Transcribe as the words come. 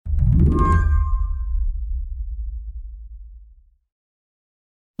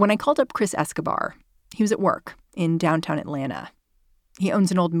When I called up Chris Escobar, he was at work in downtown Atlanta. He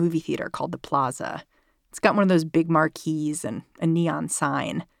owns an old movie theater called The Plaza. It's got one of those big marquees and a neon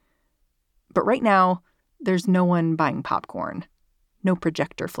sign. But right now, there's no one buying popcorn, no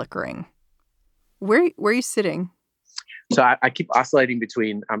projector flickering. Where are you sitting? So I keep oscillating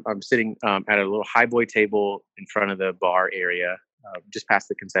between, I'm sitting at a little highboy table in front of the bar area, just past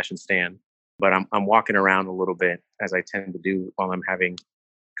the concession stand. But I'm walking around a little bit, as I tend to do while I'm having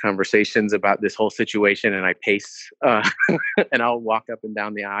conversations about this whole situation, and I pace and I'll walk up and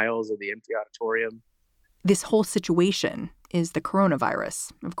down the aisles of the empty auditorium. This whole situation is the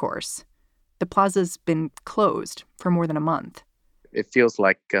coronavirus, of course. The plaza's been closed for more than a month. It feels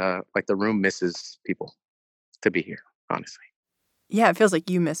like the room misses people to be here, honestly. Yeah, it feels like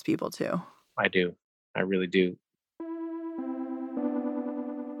you miss people too. I do. I really do.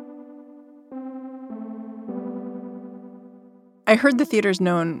 I heard the theater's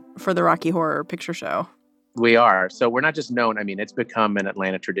known for the Rocky Horror Picture Show. We are. So we're not just known. I mean, it's become an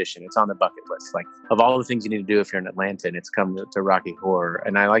Atlanta tradition. It's on the bucket list. Like, of all the things you need to do if you're an Atlantan, it's come to Rocky Horror.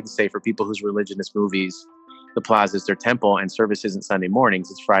 And I like to say, for people whose religion is movies, the Plaza is their temple, and service isn't Sunday mornings.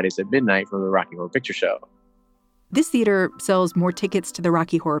 It's Fridays at midnight for the Rocky Horror Picture Show. This theater sells more tickets to the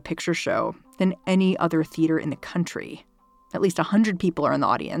Rocky Horror Picture Show than any other theater in the country. At least 100 people are in the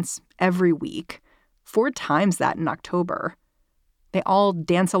audience every week, 4 times that in October. They all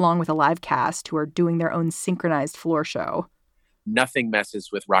dance along with a live cast who are doing their own synchronized floor show. Nothing messes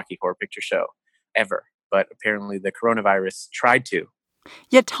with Rocky Horror Picture Show ever, but apparently the coronavirus tried to.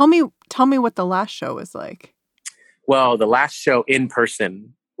 Yeah, tell me what the last show was like. Well, the last show in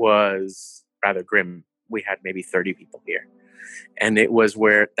person was rather grim. We had maybe 30 people here, and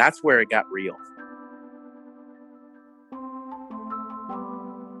that's where it got real.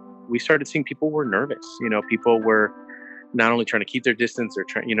 We started seeing people were nervous. People were not only trying to keep their distance or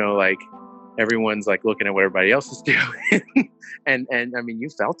everyone's like looking at what everybody else is doing. and I mean, you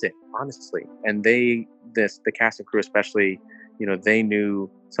felt it, honestly. And the cast and crew especially, they knew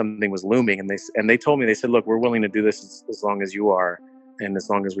something was looming, and they told me, they said, look, we're willing to do this as long as you are, and as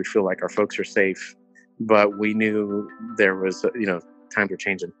long as we feel like our folks are safe. But we knew there was, times were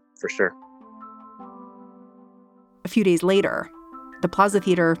changing for sure. A few days later, the Plaza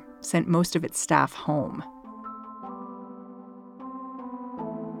Theater sent most of its staff home.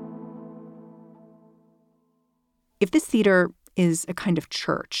 If this theater is a kind of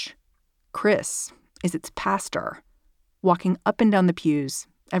church, Chris is its pastor, walking up and down the pews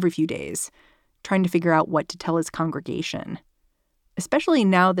every few days, trying to figure out what to tell his congregation, especially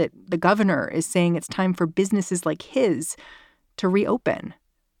now that the governor is saying it's time for businesses like his to reopen.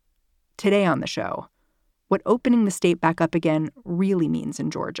 Today on the show, what opening the state back up again really means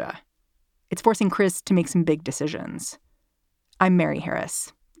in Georgia. It's forcing Chris to make some big decisions. I'm Mary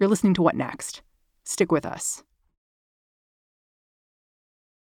Harris. You're listening to What Next? Stick with us.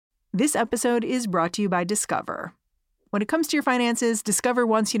 This episode is brought to you by Discover. When it comes to your finances, Discover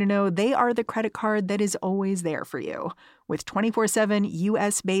wants you to know they are the credit card that is always there for you. With 24/7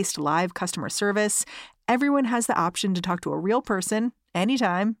 U.S.-based live customer service, everyone has the option to talk to a real person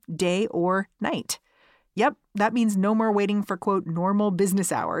anytime, day or night. Yep, that means no more waiting for, quote, normal business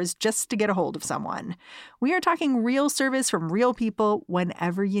hours just to get a hold of someone. We are talking real service from real people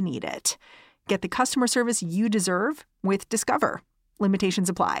whenever you need it. Get the customer service you deserve with Discover. Limitations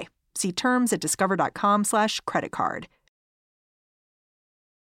apply. See terms at discover.com/creditcard.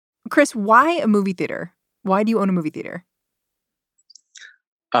 Chris, why a movie theater? Why do you own a movie theater?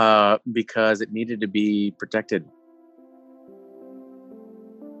 Because it needed to be protected.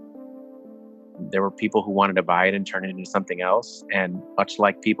 There were people who wanted to buy it and turn it into something else. And much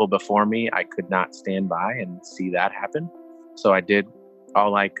like people before me, I could not stand by and see that happen. So I did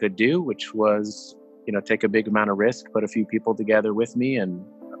all I could do, which was, take a big amount of risk, put a few people together with me, and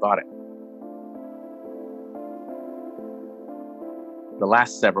I bought it. The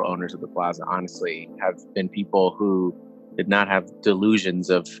last several owners of the Plaza, honestly, have been people who did not have delusions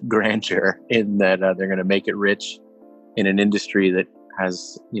of grandeur in that they're going to make it rich in an industry that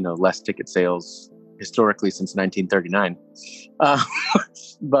has, less ticket sales historically since 1939.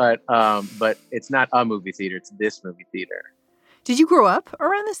 But it's not a movie theater. It's this movie theater. Did you grow up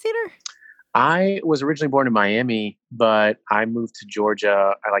around this theater? I was originally born in Miami, but I moved to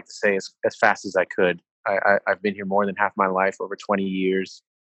Georgia, I like to say, as fast as I could. I've been here more than half my life, over 20 years,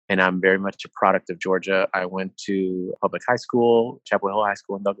 and I'm very much a product of Georgia. I went to public high school, Chapel Hill High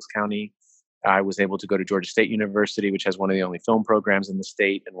School in Douglas County. I was able to go to Georgia State University, which has one of the only film programs in the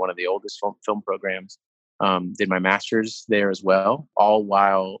state and one of the oldest film programs. Did my master's there as well, all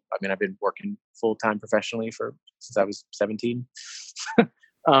while, I mean, I've been working full-time professionally since I was 17.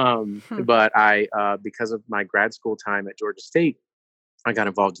 But because of my grad school time at Georgia State, I got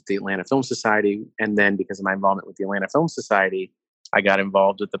involved with the Atlanta Film Society. And then because of my involvement with the Atlanta Film Society, I got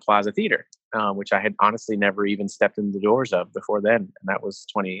involved with the Plaza Theater, which I had honestly never even stepped in the doors of before then. And that was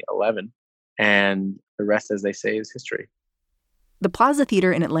 2011. And the rest, as they say, is history. The Plaza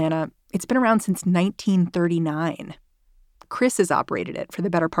Theater in Atlanta, it's been around since 1939. Chris has operated it for the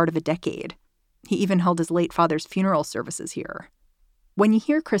better part of a decade. He even held his late father's funeral services here. When you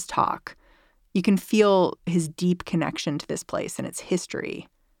hear Chris talk, you can feel his deep connection to this place and its history.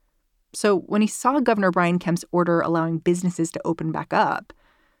 So when he saw Governor Brian Kemp's order allowing businesses to open back up,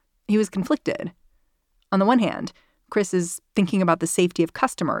 he was conflicted. On the one hand, Chris is thinking about the safety of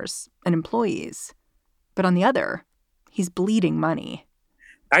customers and employees. But on the other, he's bleeding money.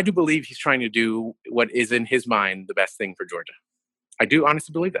 I do believe he's trying to do what is in his mind the best thing for Georgia. I do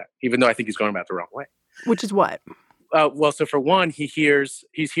honestly believe that, even though I think he's going about the wrong way. Which is what? Well, so for one, he's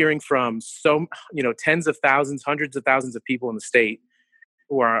hearing from tens of thousands, hundreds of thousands of people in the state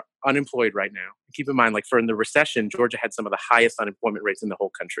who are unemployed right now. Keep in mind, like in the recession, Georgia had some of the highest unemployment rates in the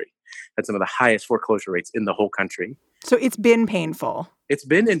whole country, had some of the highest foreclosure rates in the whole country. So it's been painful. It's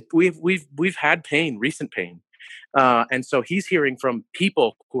been, and we've had pain, recent pain. And so he's hearing from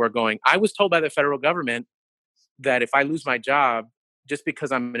people who are going, I was told by the federal government that if I lose my job, just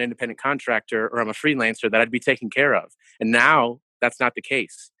because I'm an independent contractor or I'm a freelancer, that I'd be taken care of. And now that's not the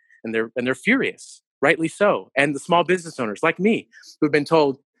case. And they're furious, rightly so. And the small business owners like me who've been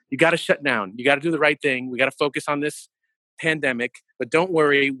told, you got to shut down. You got to do the right thing. We got to focus on this pandemic, but don't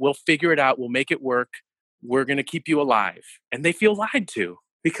worry. We'll figure it out. We'll make it work. We're going to keep you alive. And they feel lied to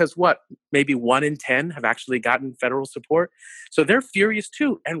because maybe 1 in 10 have actually gotten federal support. So they're furious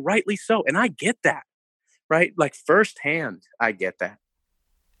too. And rightly so. And I get that. Right? Like firsthand, I get that.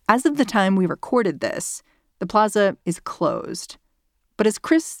 As of the time we recorded this, the Plaza is closed. But as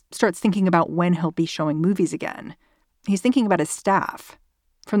Chris starts thinking about when he'll be showing movies again, he's thinking about his staff.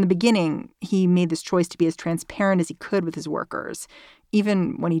 From the beginning, he made this choice to be as transparent as he could with his workers,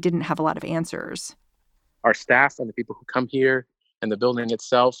 even when he didn't have a lot of answers. Our staff and the people who come here and the building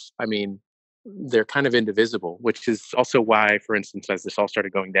itself, I mean, they're kind of indivisible, which is also why, for instance, as this all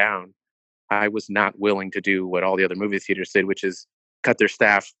started going down, I was not willing to do what all the other movie theaters did, which is cut their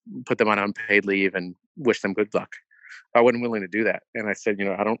staff, put them on unpaid leave, and wish them good luck. I wasn't willing to do that, and I said,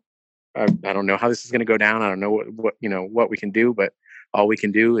 I don't know how this is going to go down. I don't know what we can do, but all we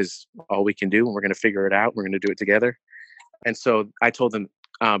can do is all we can do, and we're going to figure it out. We're going to do it together. And so I told them,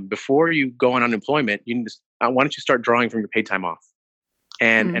 before you go on unemployment, why don't you start drawing from your paid time off?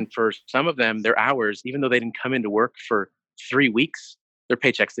 And for some of them, their hours, even though they didn't come into work for 3 weeks, their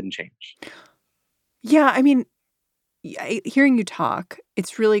paychecks didn't change. Yeah, I mean, hearing you talk,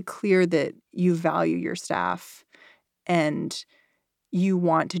 it's really clear that you value your staff and you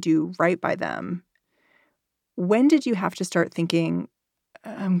want to do right by them. When did you have to start thinking,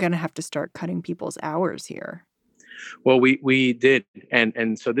 I'm going to have to start cutting people's hours here? Well, we did.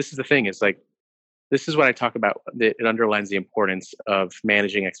 And so this is the thing. It's like, this is what I talk about. It underlines the importance of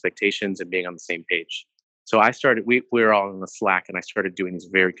managing expectations and being on the same page. So we were all in the Slack, and I started doing these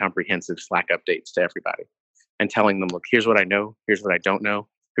very comprehensive Slack updates to everybody and telling them, look, here's what I know. Here's what I don't know.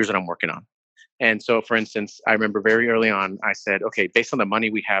 Here's what I'm working on. And so, for instance, I remember very early on, I said, okay, based on the money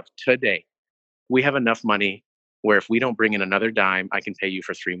we have today, we have enough money where if we don't bring in another dime, I can pay you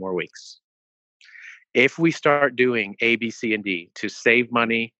for 3 more weeks. If we start doing A, B, C, and D to save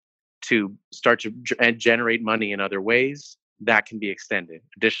money, to start to generate money in other ways, that can be extended.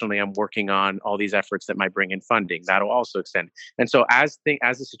 Additionally, I'm working on all these efforts that might bring in funding. That'll also extend. And so as the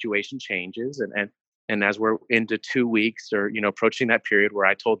situation changes and as we're into 2 weeks or, approaching that period where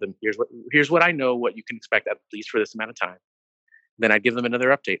I told them, here's what I know, what you can expect at least for this amount of time. Then I give them another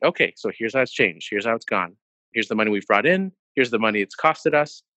update. Okay, so here's how it's changed. Here's how it's gone. Here's the money we've brought in. Here's the money it's costed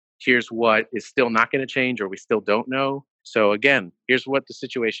us. Here's what is still not going to change or we still don't know. So again, here's what the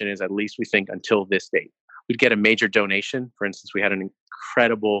situation is, at least we think until this date. We'd get a major donation. For instance, we had an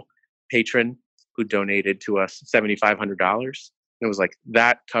incredible patron who donated to us $7,500. And it was like,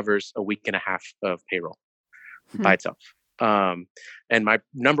 that covers a week and a half of payroll by itself. And my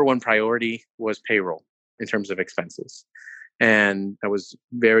number one priority was payroll in terms of expenses. And I was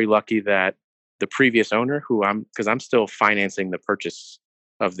very lucky that the previous owner, because I'm still financing the purchase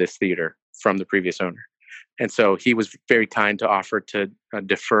of this theater from the previous owner. And so he was very kind to offer to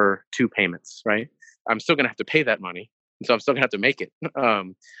defer 2 payments, right? I'm still going to have to pay that money. And so I'm still going to have to make it.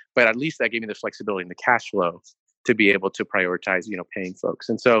 But at least that gave me the flexibility and the cash flow to be able to prioritize, paying folks.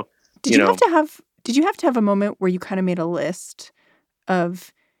 And so, did you have to have Did you have to have a moment where you kind of made a list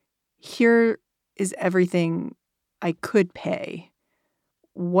of here is everything I could pay?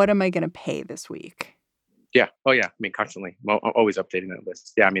 What am I going to pay this week? Yeah. Oh, yeah. I mean, constantly. I'm always updating that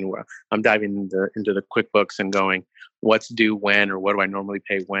list. Yeah. I mean, I'm diving into the QuickBooks and going, what's due when, or what do I normally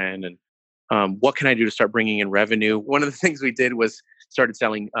pay when, and what can I do to start bringing in revenue? One of the things we did was started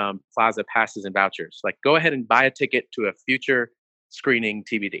selling Plaza passes and vouchers. Like, go ahead and buy a ticket to a future screening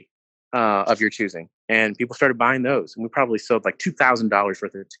TBD of your choosing, and people started buying those. And we probably sold like $2,000 worth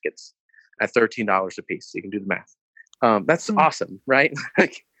of tickets at $13 a piece. So you can do the math. That's awesome, right?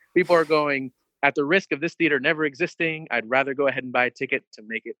 Like, people are going, at the risk of this theater never existing, I'd rather go ahead and buy a ticket to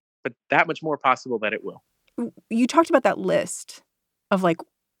make it, but that much more possible that it will. You talked about that list of like,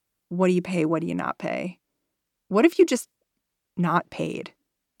 what do you pay? What do you not pay? What if you just not paid?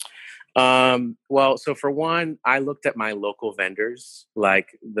 Well, so for one, I looked at my local vendors,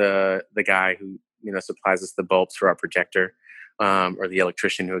 like the guy who, supplies us the bulbs for our projector, or the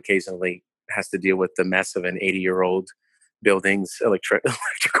electrician who occasionally has to deal with the mess of an 80-year-old building's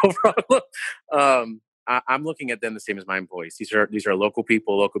electrical problem. I'm looking at them the same as my employees. These are local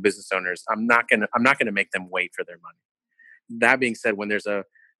people, local business owners. I'm not gonna make them wait for their money. That being said, when there's a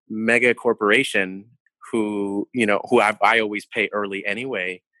mega corporation who I always pay early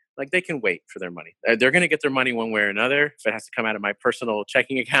anyway, like, they can wait for their money. They're going to get their money one way or another. If it has to come out of my personal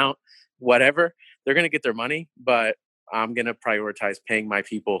checking account, whatever, they're going to get their money. But I'm going to prioritize paying my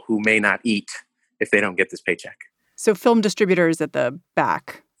people who may not eat if they don't get this paycheck. So film distributors at the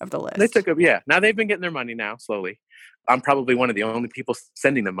back of the list. They took now they've been getting their money now slowly. I'm probably one of the only people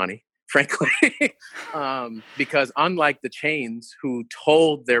sending them money, frankly, because unlike the chains who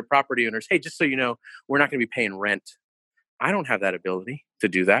told their property owners, hey, just so you know, we're not going to be paying rent. I don't have that ability to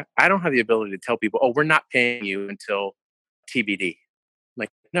do that. I don't have the ability to tell people, oh, we're not paying you until TBD.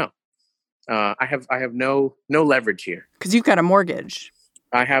 Like, no, I have no leverage here. Because you've got a mortgage.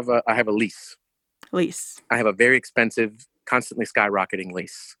 I have a lease. Lease. I have a very expensive, constantly skyrocketing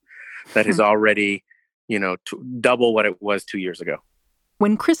lease that is already, double what it was 2 years ago.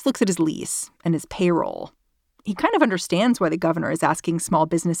 When Chris looks at his lease and his payroll, he kind of understands why the governor is asking small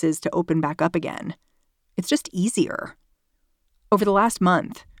businesses to open back up again. It's just easier. Over the last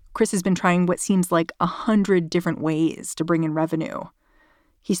month, Chris has been trying what seems like 100 different ways to bring in revenue.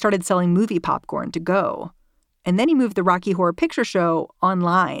 He started selling movie popcorn to go, and then he moved the Rocky Horror Picture Show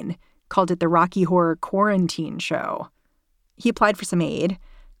online, called it the Rocky Horror Quarantine Show. He applied for some aid,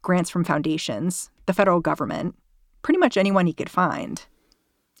 grants from foundations, the federal government, pretty much anyone he could find.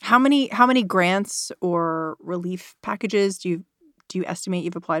 How many grants or relief packages do you estimate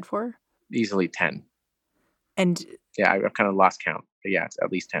you've applied for? Easily 10. And yeah, I've kind of lost count. But yeah, it's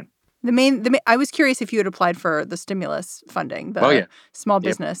at least 10. I was curious if you had applied for the stimulus funding, the small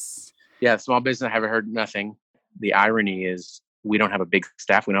business. Yeah, small business, I haven't heard nothing. The irony is we don't have a big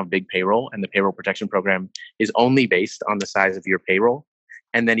staff. We don't have a big payroll. And the payroll protection program is only based on the size of your payroll.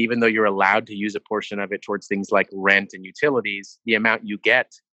 And then even though you're allowed to use a portion of it towards things like rent and utilities, the amount you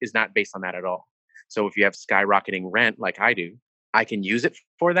get is not based on that at all. So if you have skyrocketing rent like I do, I can use it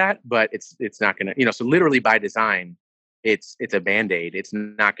for that, but it's not going to, so literally by design, it's a Band-Aid. It's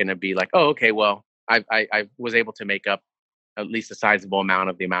not going to be like, oh, okay, well, I was able to make up at least a sizable amount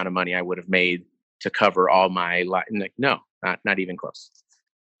of the amount of money I would have made to cover all my life. No, not even close.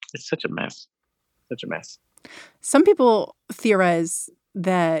 It's such a mess. Such a mess. Some people theorize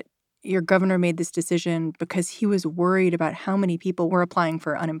that your governor made this decision because he was worried about how many people were applying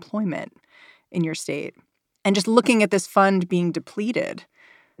for unemployment in your state. And just looking at this fund being depleted.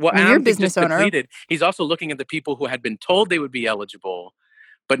 Well, you're a business owner. Depleted. He's also looking at the people who had been told they would be eligible,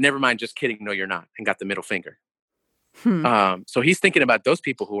 but never mind, just kidding, no, you're not, and got the middle finger. So he's thinking about those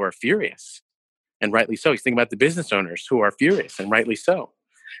people who are furious, and rightly so. He's thinking about the business owners who are furious, and rightly so.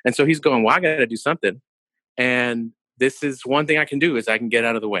 And so he's going, well, I got to do something. And this is one thing I can do is I can get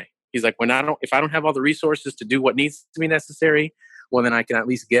out of the way. He's like, if I don't have all the resources to do what needs to be necessary, well, then I can at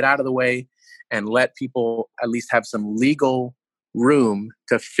least get out of the way and let people at least have some legal room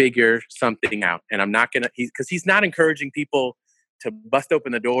to figure something out. And I'm not going to, because he's not encouraging people to bust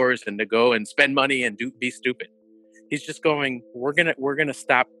open the doors and to go and spend money and be stupid. He's just going, we're going to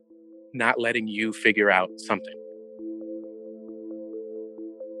stop not letting you figure out something.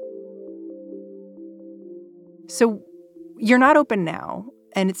 So you're not open now,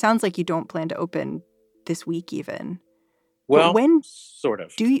 and it sounds like you don't plan to open this week even. Well, when sort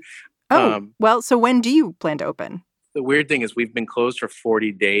of. Do you? So when do you plan to open? The weird thing is we've been closed for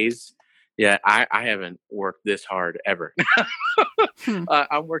 40 days. Yeah, I haven't worked this hard ever.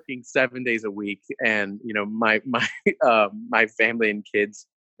 I'm working 7 days a week, and my family and kids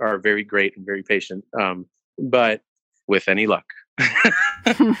are very great and very patient. But with any luck,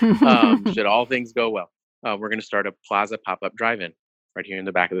 should all things go well, we're going to start a Plaza pop-up drive-in right here in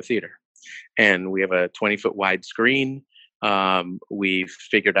the back of the theater. And we have a 20-foot wide screen. We've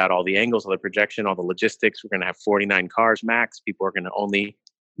figured out all the angles, all the projection, all the logistics. We're going to have 49 cars max. People are going to only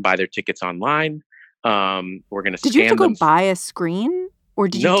buy their tickets online. We're going to Did you have to scan go them. buy a screen? Or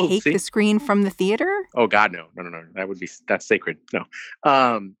did you No, take see? the screen from the theater? Oh God, no. That's sacred. No.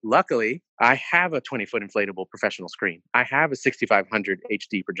 Luckily, I have a 20-foot inflatable professional screen. I have a 6500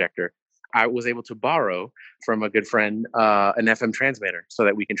 HD projector. I was able to borrow from a good friend an FM transmitter so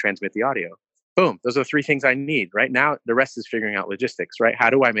that we can transmit the audio. Boom. Those are the three things I need. Right now, the rest is figuring out logistics, right? How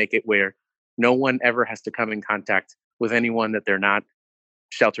do I make it where no one ever has to come in contact with anyone that they're not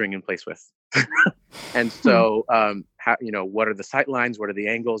sheltering in place with? And so, what are the sight lines? What are the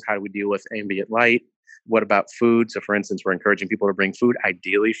angles? How do we deal with ambient light? What about food? So, for instance, we're encouraging people to bring food,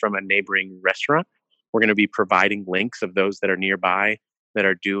 ideally from a neighboring restaurant. We're going to be providing links of those that are nearby that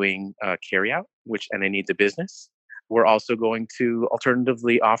are doing carryout, and they need the business. We're also going to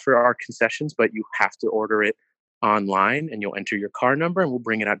alternatively offer our concessions, but you have to order it online, and you'll enter your car number, and we'll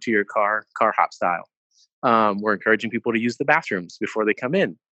bring it out to your car hop style. We're encouraging people to use the bathrooms before they come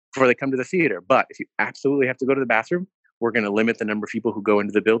to the theater. But if you absolutely have to go to the bathroom, we're going to limit the number of people who go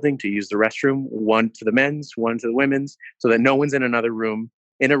into the building to use the restroom, one to the men's, one to the women's, so that no one's in a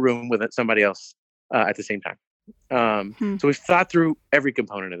room with somebody else at the same time. So we've thought through every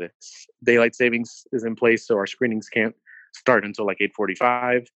component of this. Daylight savings is in place, so our screenings can't start until like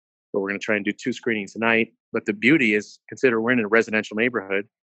 8:45. But we're going to try and do 2 screenings tonight. But the beauty is, consider we're in a residential neighborhood.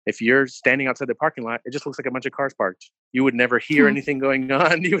 If you're standing outside the parking lot, it just looks like a bunch of cars parked. You would never hear anything going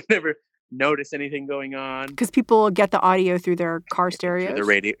on. You would never notice anything going on. Because people get the audio through their car stereos? Through the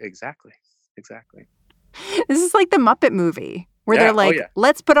radio. Exactly. This is like the Muppet movie, where they're like,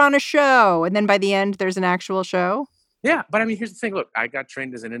 let's put on a show. And then by the end, there's an actual show. Yeah, but I mean, here's the thing. Look, I got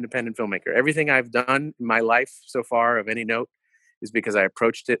trained as an independent filmmaker. Everything I've done in my life so far of any note is because I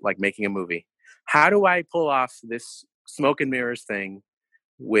approached it like making a movie. How do I pull off this smoke and mirrors thing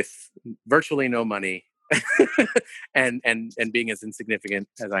with virtually no money and being as insignificant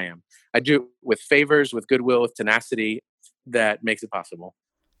as I am? I do it with favors, with goodwill, with tenacity that makes it possible.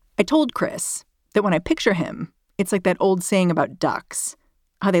 I told Chris that when I picture him, it's like that old saying about ducks,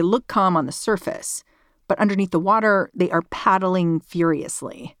 how they look calm on the surface, but underneath the water, they are paddling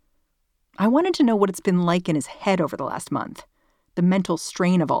furiously. I wanted to know what it's been like in his head over the last month, the mental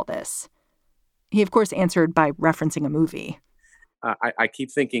strain of all this. He, of course, answered by referencing a movie. I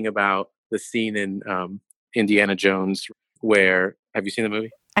keep thinking about the scene in Indiana Jones where, have you seen the movie?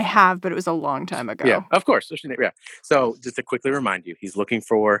 I have, but it was a long time ago. Yeah, of course. Yeah. So just to quickly remind you, he's looking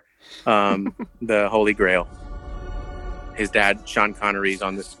for the Holy Grail. His dad, Sean Connery's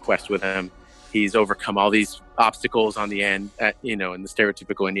on this quest with him. He's overcome all these obstacles on the end, in the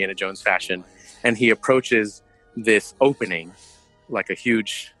stereotypical Indiana Jones fashion. And he approaches this opening like a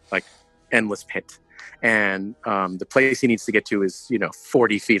huge, endless pit. And the place he needs to get to is,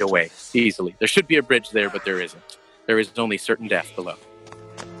 40 feet away, easily. There should be a bridge there, but there isn't. There is only certain death below.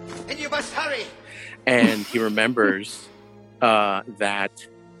 And you must hurry. And he remembers that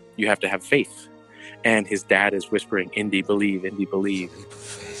you have to have faith. And his dad is whispering, Indy, believe, Indy, believe. Leap of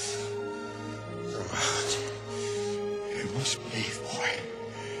faith. You must believe, boy.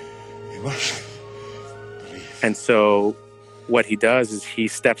 You must believe. And so what he does is he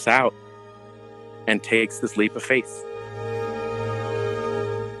steps out and takes this leap of faith.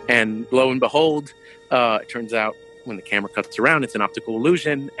 And lo and behold, it turns out when the camera cuts around, it's an optical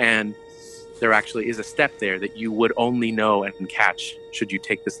illusion. And there actually is a step there that you would only know and catch should you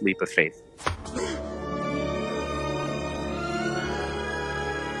take this leap of faith.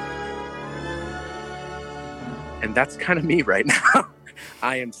 And that's kind of me right now.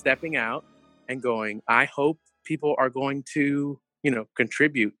 I am stepping out and going, I hope people are going to,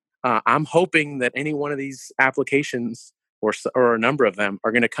 contribute. I'm hoping that any one of these applications or a number of them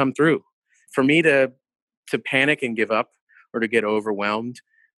are going to come through. For me to panic and give up or to get overwhelmed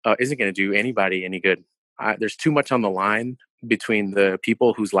isn't going to do anybody any good. There's too much on the line between the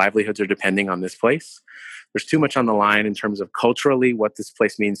people whose livelihoods are depending on this place. There's too much on the line in terms of culturally what this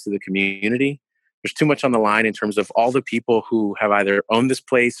place means to the community. There's too much on the line in terms of all the people who have either owned this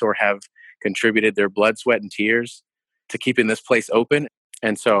place or have contributed their blood, sweat, and tears to keeping this place open.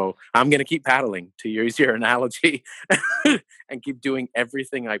 And so I'm going to keep paddling, to use your analogy, and keep doing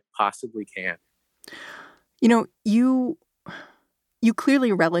everything I possibly can. You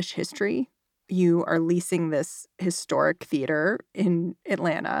clearly relish history. You are leasing this historic theater in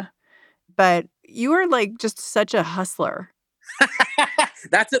Atlanta, but you are just such a hustler.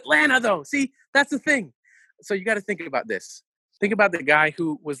 That's Atlanta, though. See, that's the thing. So you got to think about this. Think about the guy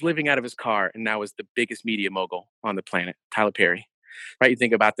who was living out of his car and now is the biggest media mogul on the planet, Tyler Perry. Right? You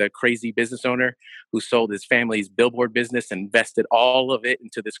think about the crazy business owner who sold his family's billboard business and invested all of it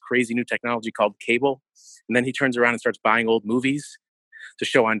into this crazy new technology called cable. And then he turns around and starts buying old movies to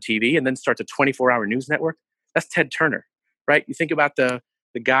show on TV and then starts a 24-hour news network. That's Ted Turner, right? You think about the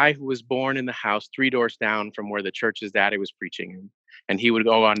guy who was born in the house 3 doors down from where the church's daddy was preaching. And he would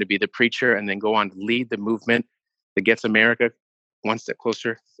go on to be the preacher and then go on to lead the movement that gets America one step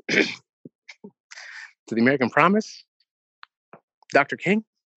closer to the American promise. Dr. King,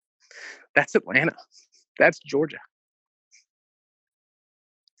 that's Atlanta. That's Georgia.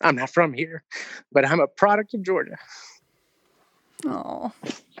 I'm not from here, but I'm a product of Georgia. Oh.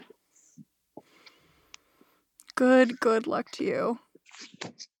 Good luck to you.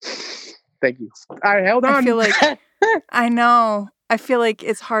 Thank you. I held on. I feel like, I know. I feel like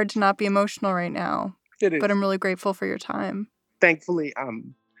it's hard to not be emotional right now. It is. But I'm really grateful for your time. Thankfully,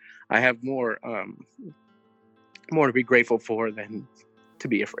 I have more to be grateful for than to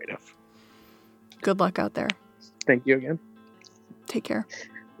be afraid of. Good luck out there. Thank you again. Take care.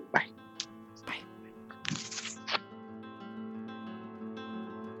 Bye. Bye.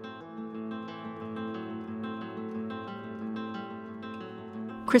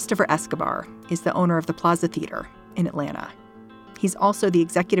 Christopher Escobar is the owner of the Plaza Theater in Atlanta. He's also the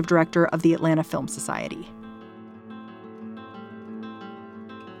executive director of the Atlanta Film Society.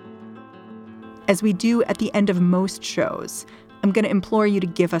 As we do at the end of most shows, I'm going to implore you to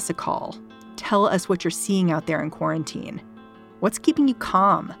give us a call. Tell us what you're seeing out there in quarantine. What's keeping you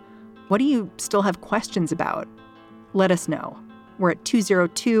calm? What do you still have questions about? Let us know. We're at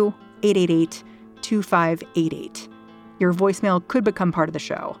 202-888-2588. Your voicemail could become part of the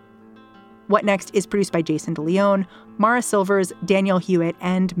show. What Next is produced by Jason DeLeon, Mara Silvers, Daniel Hewitt,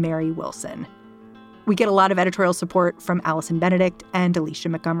 and Mary Wilson. We get a lot of editorial support from Allison Benedict and Alicia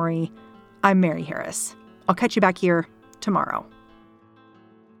Montgomery. I'm Mary Harris. I'll catch you back here tomorrow.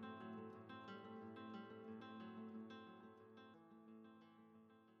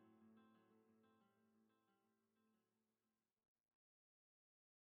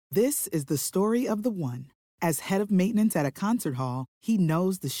 This is the story of the one. As head of maintenance at a concert hall, he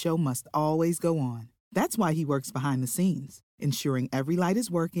knows the show must always go on. That's why he works behind the scenes, ensuring every light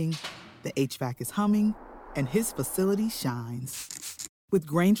is working, the HVAC is humming, and his facility shines. With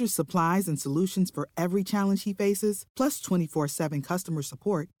Grainger's supplies and solutions for every challenge he faces, plus 24/7 customer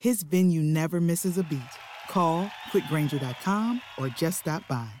support, his venue never misses a beat. Call quickgrainger.com or just stop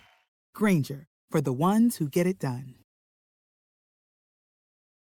by. Grainger, for the ones who get it done.